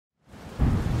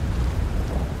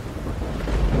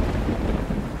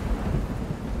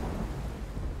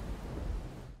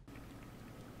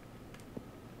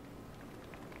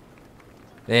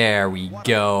There we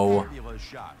go.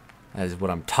 That is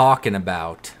what I'm talking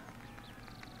about.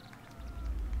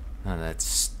 Oh, that's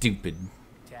stupid.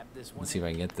 Let's see if I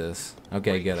can get this.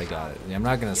 Okay, good, I got it. I'm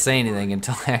not gonna say anything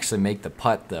until I actually make the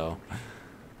putt, though.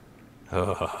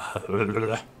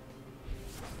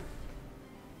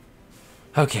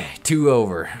 Okay, 2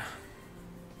 over.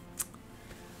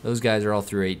 Those guys are all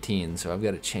through 18, so I've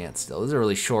got a chance still. This is a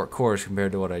really short course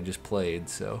compared to what I just played,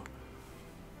 so.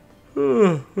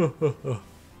 The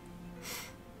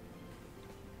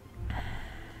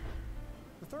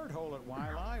third hole at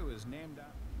Waialae was named out.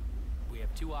 We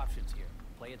have 2 options here.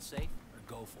 Play it safe or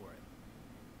go for it.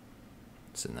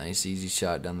 It's a nice, easy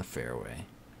shot down the fairway.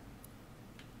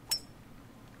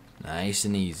 Nice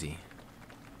and easy.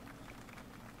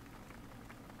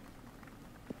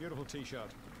 Beautiful tee shot.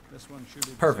 This one should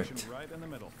be Perfect. positioned right in the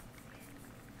middle.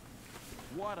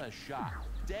 What a shot.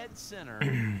 Dead center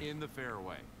in the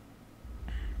fairway.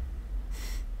 Now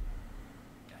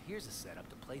here's a setup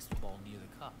to place the ball near the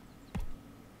cup.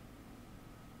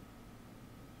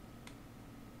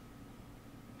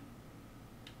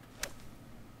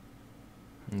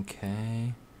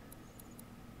 Okay.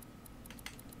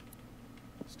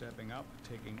 Stepping up,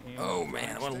 taking aim. Oh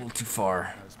man, I went a little too far.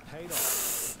 Has paid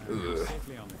off. And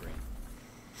safely on the green.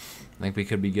 I think we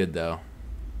could be good though.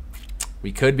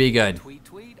 We could be good. Tweet,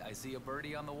 tweet. I see a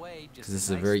birdie on the way. Just This is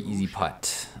a nice very smooth easy shot.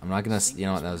 putt. I'm not gonna. You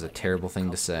know what? That was a terrible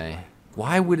thing to say.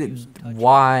 Why would it?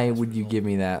 Why would you give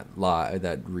me that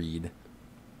that read?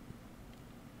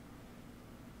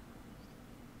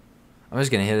 I'm just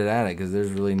gonna hit it at it because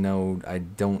there's really no. I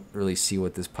don't really see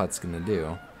what this putt's gonna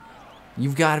do.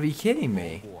 You've got to be kidding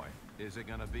me. Boy, is it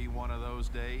gonna be one of those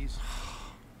days?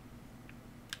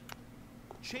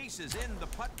 Chases in the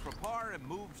putt for par and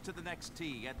moves to the next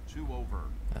tee at 2 over.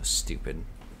 That's stupid.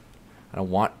 I don't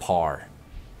want par.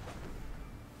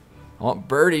 I want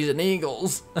birdies and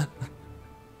eagles.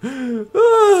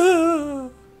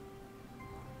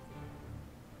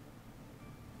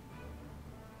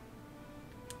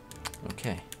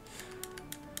 Okay.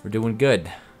 We're doing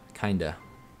good. Kinda.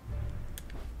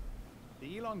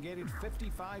 The elongated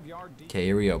 55-yard deep. Okay,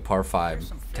 here we go. Par 5. There's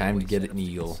some Time to fairway get setups an to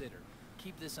eagle. consider.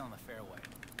 Keep this on the fairway.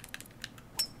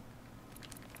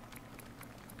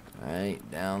 Right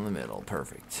down the middle.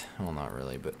 Perfect. Well, not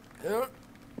really, but.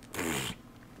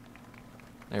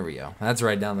 There we go. That's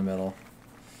right down the middle.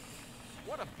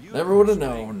 What a beautiful Never would have swing.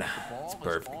 known. The ball It's is on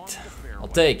perfect. the fairway. I'll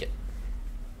take it.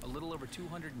 A little over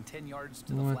 210 yards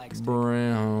to the What flagstick.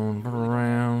 brown,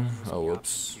 brown. Oh,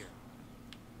 whoops. Here.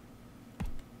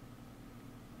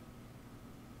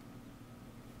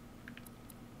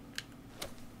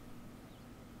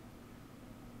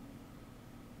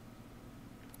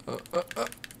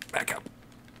 Back up.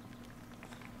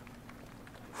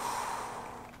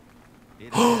 It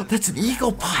Oh, is that's an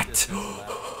eagle putt. Control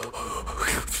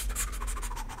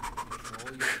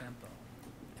your tempo.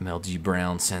 MLG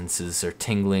Brown senses are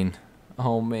tingling.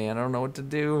 Oh man, I don't know what to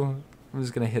do. I'm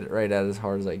just gonna hit it right out as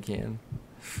hard as I can.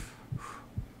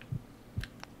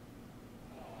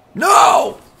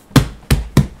 No!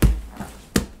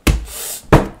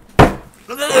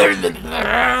 You're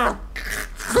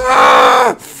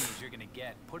gonna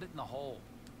get. Put it in the hole.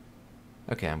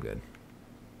 Okay, I'm good.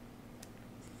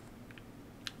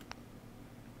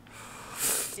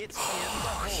 It's in the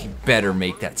hole. You better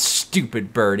make that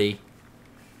stupid birdie.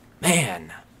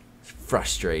 Man, it's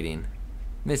frustrating.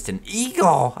 Missed an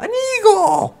eagle! An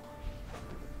eagle!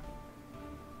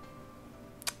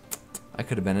 I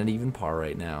could have been at even par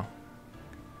right now.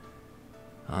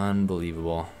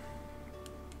 Unbelievable.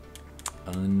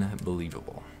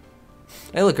 Unbelievable.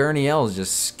 Hey, look, Ernie Els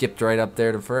just skipped right up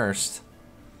there to first.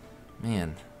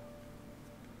 Man.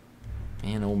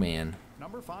 Man, oh man.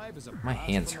 Number 5 is a My blast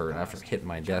hands from the hurt after past. hitting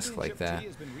my desk like Championship that. tee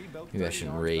has been rebuilt Maybe I 30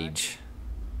 shouldn't yards rage.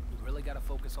 We really gotta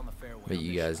focus on the fairway. But on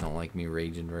you this guys shot. don't like me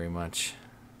raging very much.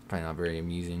 Probably not very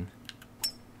amusing.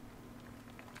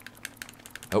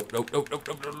 Oh, no, no, no,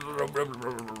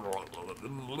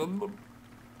 no, no.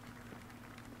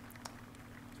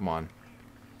 Come on.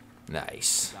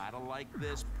 Nice. Gotta like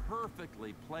this,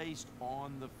 perfectly placed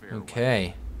on the fairway.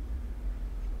 Okay.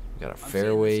 We got a I'm saying this is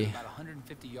fairway. about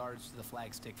 150 yards to the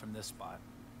flagstick from this spot.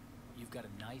 You've got a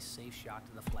nice, safe shot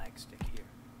to the flagstick here.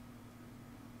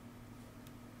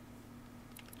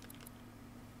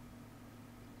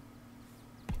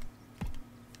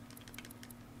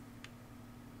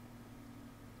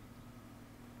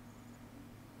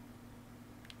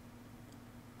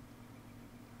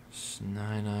 It's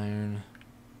 9-iron.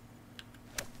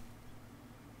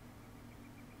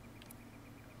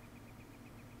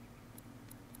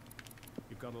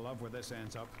 You gotta love where this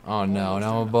ends up. Oh no, Almost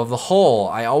now I'm in. above the hole.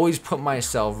 I always put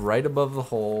myself right above the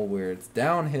hole where it's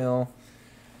downhill.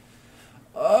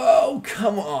 Oh,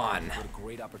 come on. What a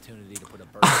great opportunity to put a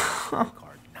bird on the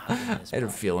card. Not in this I had a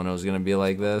putt. feeling it was going to be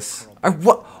like this.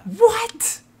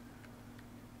 What?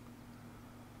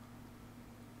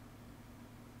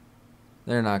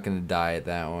 They're not going to die it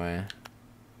that way.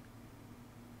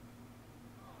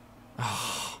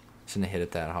 Oh, shouldn't have hit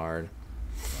it that hard.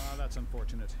 Ah, that's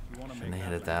unfortunate. You want to Shouldn't make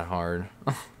have that hit it that hard.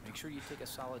 Make sure you take a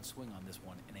solid swing on this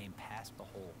one and aim past the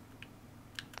hole.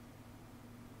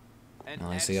 An At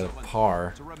least I got a excellent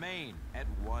par. to remain at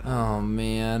 1. Oh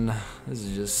man, this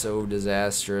is just so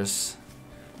disastrous.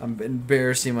 I'm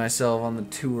embarrassing myself on the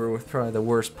tour with probably the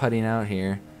worst putting out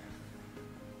here.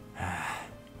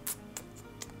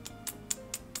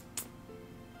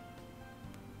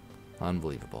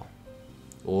 Unbelievable.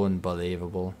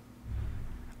 Unbelievable.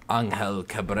 Angel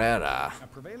Cabrera. A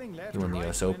prevailing left He won the to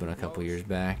US right Open a wind couple blows. years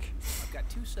back. I've got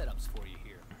 2 setups for you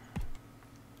here.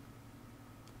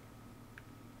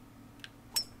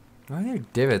 Why are there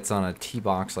divots on a tee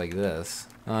box like this?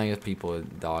 Oh, I guess people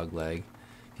with dog leg.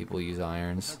 People use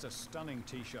irons. That's a stunning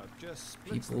tee shot. Just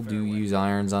splits People the do fairway. use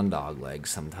irons on dog legs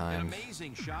An sometimes.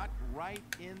 amazing shot right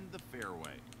in the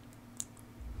fairway.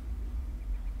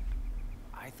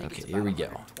 I think Okay, it's here about we go.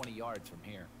 120 yards from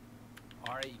here.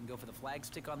 All right, you can go for the flag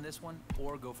stick on this one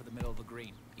or go for the middle of the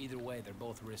green. Either way, they're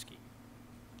both risky.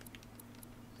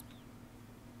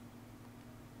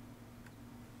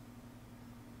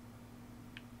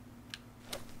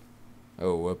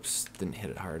 Oh, whoops. Didn't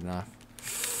hit it hard enough.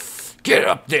 Get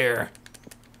up there!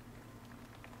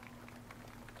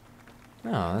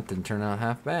 Oh, that didn't turn out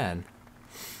half bad.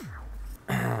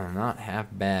 Not half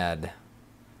bad.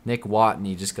 Nick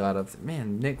Watney just got up.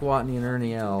 Man, Nick Watney and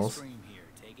Ernie Els. Stream here.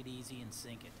 Take it easy and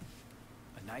sink it.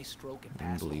 A nice stroke and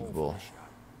pass the hole for Unbelievable. the shot.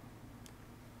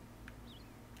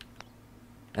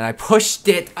 And I pushed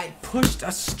it. I pushed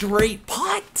a straight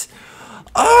putt.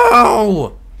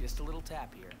 Oh! Just a little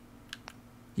tap here.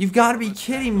 You've got to be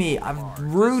kidding me. I've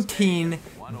routine,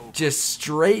 just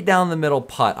straight down the middle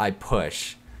putt I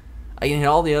push. I can hit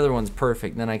all the other ones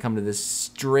perfect. Then I come to this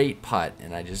straight putt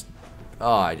and I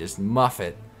just muff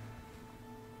it.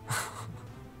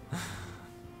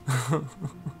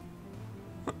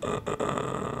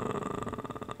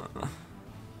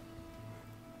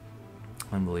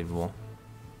 Unbelievable.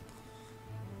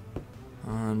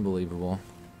 Unbelievable.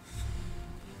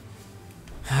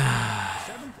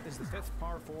 Seventh is the 5th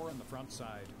par 4 on the front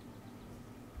side.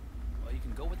 Well, you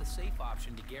can go with the safe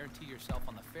option to guarantee yourself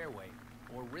on the fairway,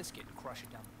 or risk it and crush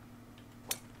it down.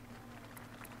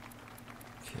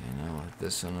 Okay, now let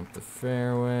this one up the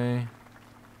fairway.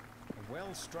 A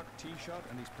well-struck tee shot,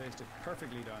 and he's placed it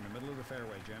perfectly down the middle of the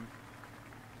fairway, Jim.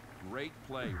 Great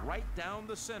play right down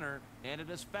the center, and it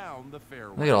has found the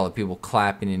fairway. Look at all the people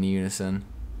clapping in unison.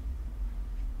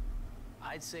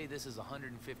 I'd say this is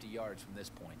 150 yards from this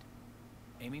point.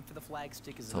 Aiming for the flag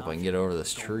stick is Let's an hope I can option. get over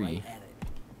this Go tree. right at it.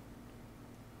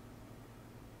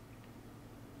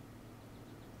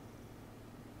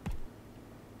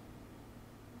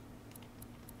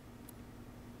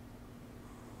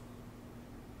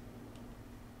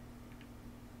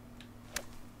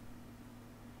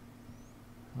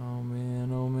 Oh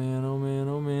man, oh man, oh man,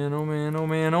 oh man, oh man, oh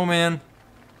man, oh man.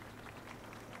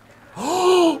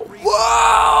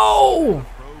 Whoa!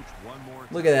 Approach one more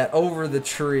Look at that, over the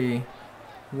tree.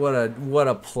 What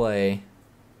a play.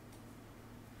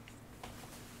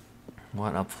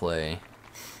 What a play.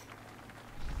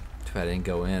 If I didn't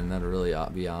go in, that'd really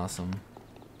be awesome.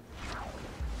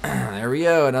 There we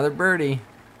go, another birdie.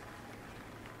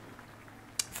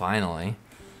 Finally.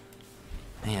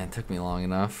 Man, it took me long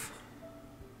enough.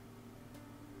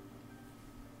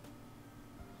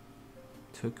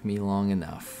 Took me long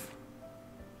enough.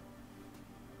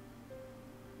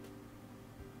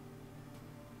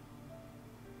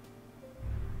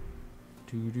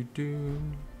 Do.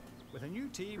 With a new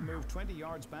tee moved 20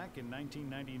 yards back in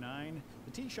 1999,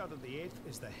 the tee shot at the 8th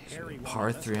is the hairy one. Par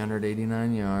on this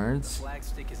 389 The yards. flag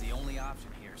stick is the only option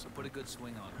here, so put a good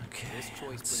swing on it. Okay, This choice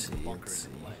let's brings the see, bunker let's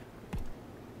into see. play.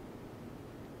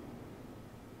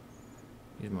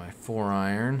 Use my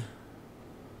 4-iron.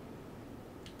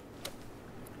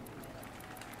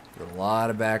 Got a lot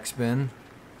of backspin.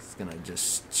 It's gonna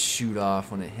just shoot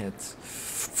off when it hits.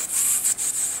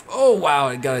 Oh wow,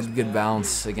 it got a good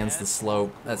bounce against the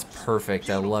slope. That's perfect.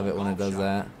 I love it when it does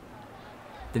that.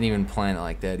 Didn't even plan it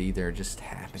like that either. It just Just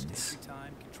happens. take your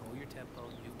time, control your tempo.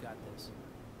 You've got this.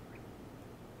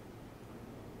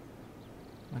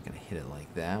 I'm not gonna hit it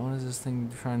like that. What is this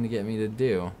thing trying to get me to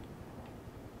do?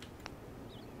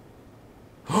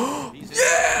 He's in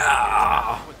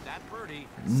Yeah!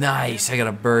 Nice. I got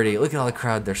a birdie. Look at all the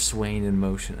crowd. They're swaying in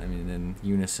motion. I mean, in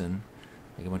unison.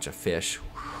 Like a bunch of fish.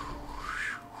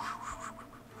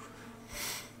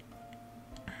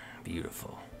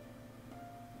 Beautiful.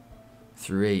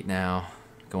 Through 8 now.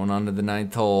 Going on to the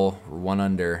 9th hole. We're 1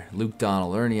 under. Luke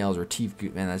Donald, Ernie Els, Retief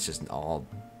Gut. Man, that's just all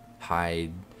high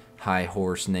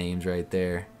horse names right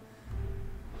there.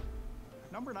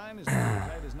 Number 9 is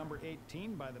tied as number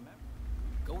 18 by the map.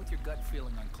 Go with your gut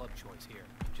feeling on club choice here.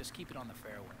 Just keep it on the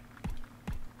fairway.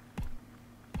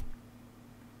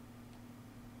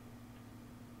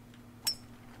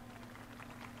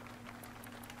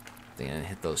 They're gonna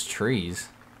hit those trees.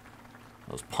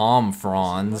 Those palm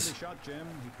fronds. Lovely shot, Jim.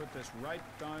 He put this right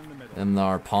down the middle. Them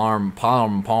are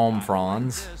palm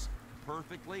fronds. This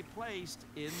perfectly placed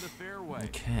in the fairway.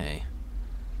 Okay.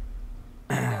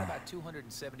 You got about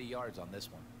 270 yards on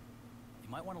this one. You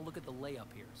might want to look at the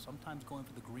layup here. Sometimes going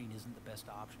for the green isn't the best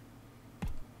option.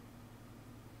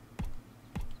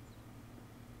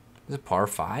 Is it par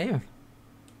 5?